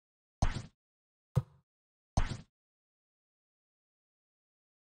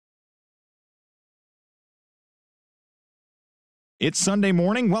It's Sunday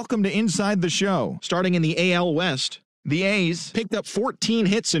morning. Welcome to Inside the Show. Starting in the AL West, the A's picked up 14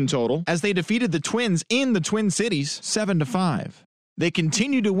 hits in total as they defeated the Twins in the Twin Cities 7-5. They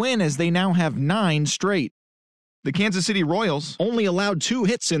continue to win as they now have 9 straight. The Kansas City Royals only allowed 2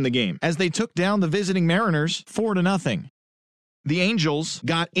 hits in the game as they took down the visiting Mariners 4-0. The Angels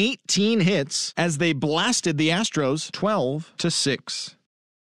got 18 hits as they blasted the Astros 12-6.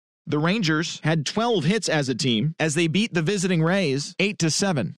 The Rangers had 12 hits as a team as they beat the visiting Rays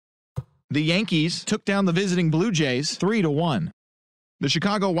 8-7. The Yankees took down the visiting Blue Jays 3-1. The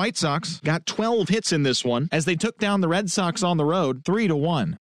Chicago White Sox got 12 hits in this one as they took down the Red Sox on the road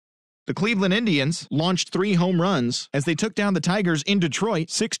 3-1. The Cleveland Indians launched 3 home runs as they took down the Tigers in Detroit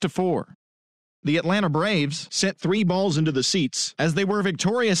 6-4. The Atlanta Braves sent 3 balls into the seats as they were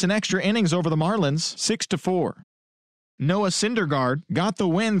victorious in extra innings over the Marlins 6-4. Noah Syndergaard got the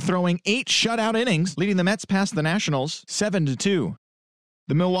win throwing 8 shutout innings, leading the Mets past the Nationals 7-2.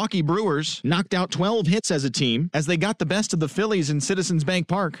 The Milwaukee Brewers knocked out 12 hits as a team as they got the best of the Phillies in Citizens Bank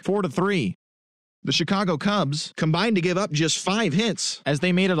Park 4-3. The Chicago Cubs combined to give up just 5 hits as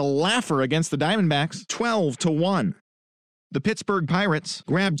they made it a laugher against the Diamondbacks 12-1. The Pittsburgh Pirates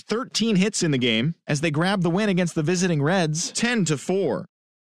grabbed 13 hits in the game as they grabbed the win against the visiting Reds 10-4.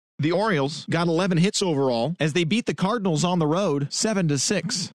 The Orioles got 11 hits overall as they beat the Cardinals on the road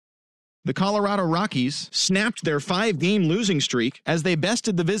 7-6. The Colorado Rockies snapped their 5-game losing streak as they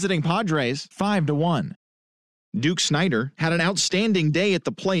bested the visiting Padres 5-1. Duke Snider had an outstanding day at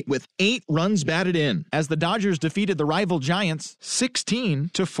the plate with 8 runs batted in as the Dodgers defeated the rival Giants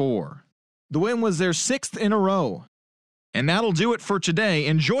 16-4. The win was their 6th in a row. And that'll do it for today.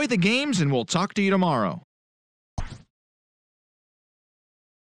 Enjoy the games and we'll talk to you tomorrow.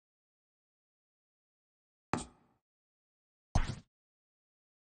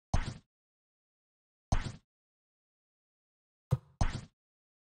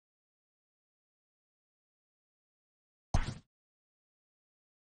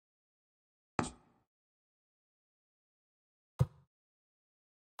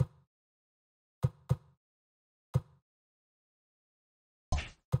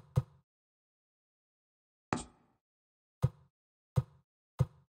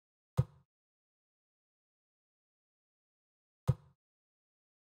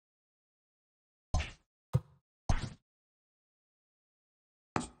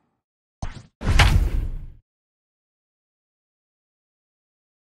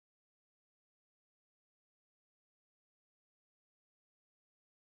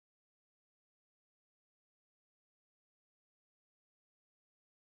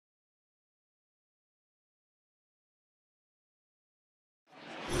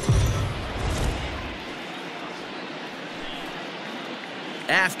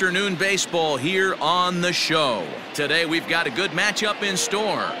 Afternoon baseball here on the show. Today we've got a good matchup in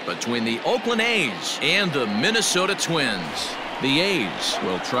store between the Oakland A's and the Minnesota Twins. The A's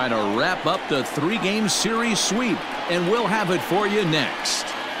will try to wrap up the 3-game series sweep, and we'll have it for you next.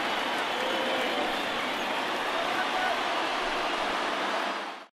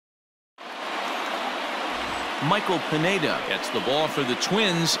 Michael Pineda gets the ball for the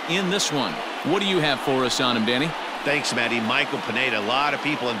Twins in this one. What do you have for us on him, Danny? Thanks, Matty. Michael Pineda. A lot of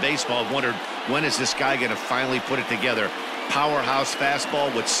people in baseball have wondered, when is this guy going to finally put it together? Powerhouse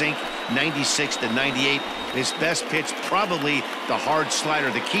fastball with sink, 96-98. His best pitch, probably the hard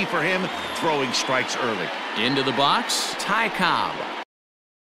slider. The key for him, throwing strikes early. Into the box, Ty Cobb.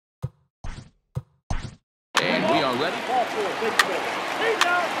 And we are ready.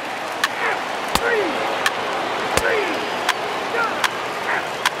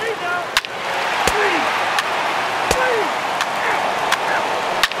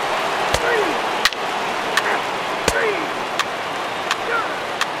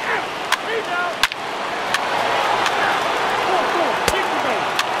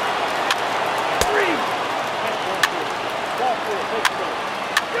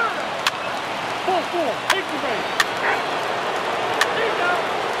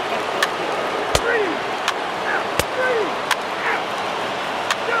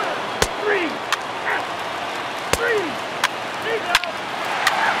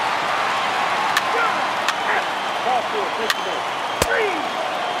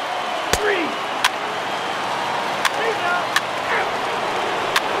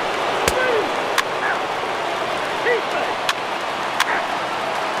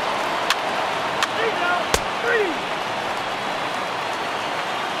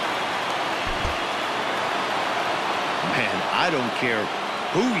 I don't care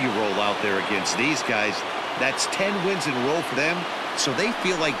who you roll out there against these guys. That's 10 wins in a row for them. so they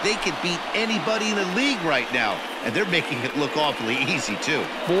feel like they can beat anybody in the league right now, and they're making it look awfully easy too.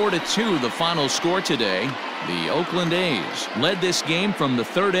 4-2 the final score today. The Oakland A's led this game from the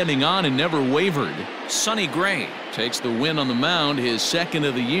third inning on and never wavered. Sonny Gray takes the win on the mound, his second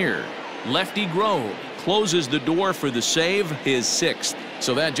of the year. Lefty Grove closes the door for the save, his sixth.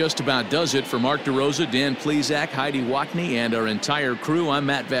 So that just about does it for Mark DeRosa, Dan Plesac, Heidi Watney, and our entire crew. I'm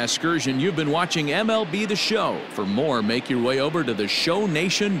Matt Vasgersian. You've been watching MLB The Show. For more, make your way over to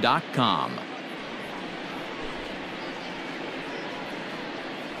theshownation.com.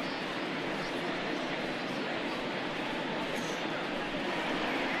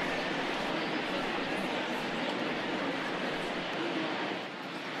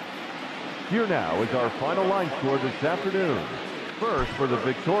 Here now is our final line score this afternoon. First, for the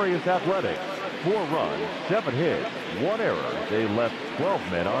victorious Athletics, 4 runs, 7 hits, 1 error. They left 12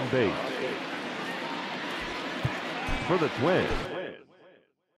 men on base. For the Twins,